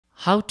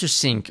How to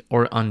sync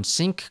or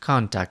unsync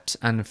contacts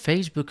and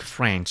Facebook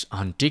friends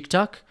on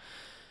TikTok?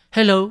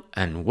 Hello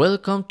and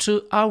welcome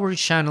to our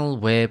channel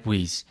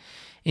Whizz.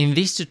 In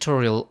this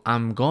tutorial,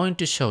 I'm going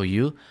to show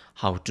you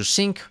how to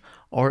sync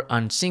or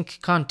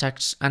unsync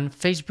contacts and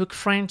Facebook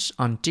friends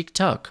on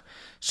TikTok.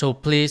 So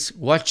please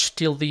watch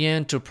till the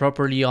end to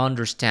properly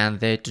understand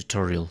the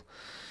tutorial.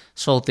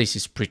 So this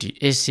is pretty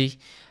easy.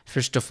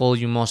 First of all,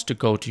 you must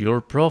go to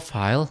your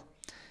profile.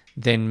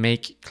 Then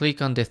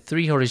click on the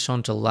three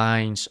horizontal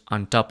lines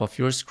on top of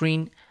your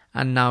screen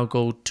and now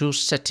go to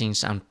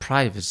settings and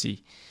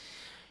privacy.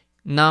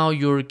 Now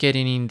you're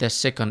getting in the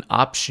second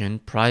option,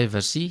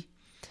 privacy.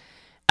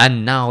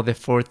 And now the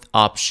fourth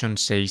option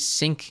says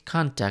sync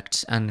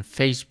contacts and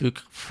Facebook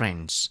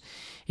friends.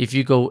 If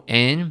you go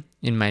in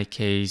my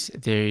case,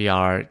 they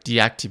are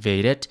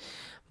deactivated,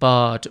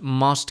 but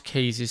most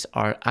cases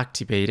are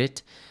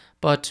activated.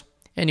 But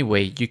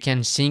anyway, you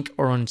can sync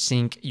or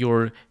unsync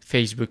your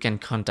Facebook and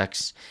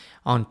contacts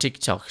on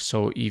TikTok.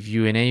 So if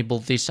you enable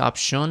this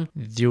option,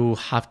 you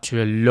have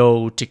to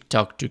allow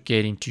TikTok to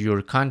get into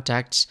your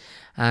contacts.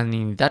 And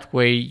in that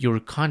way, your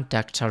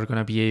contacts are going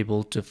to be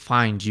able to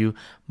find you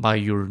by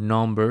your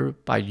number,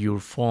 by your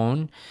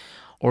phone.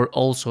 Or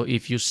also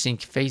if you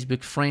sync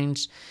Facebook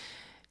friends,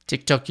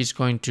 TikTok is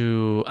going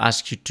to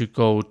ask you to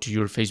go to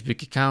your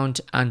Facebook account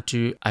and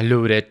to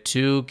allow it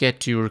to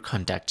get to your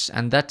contacts.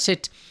 And that's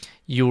it.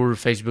 Your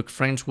Facebook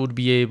friends would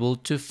be able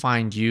to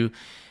find you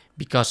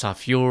because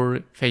of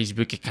your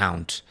Facebook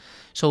account.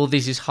 So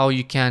this is how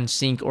you can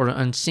sync or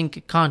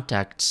unsync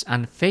contacts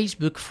and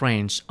Facebook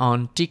friends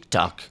on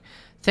TikTok.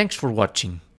 Thanks for watching.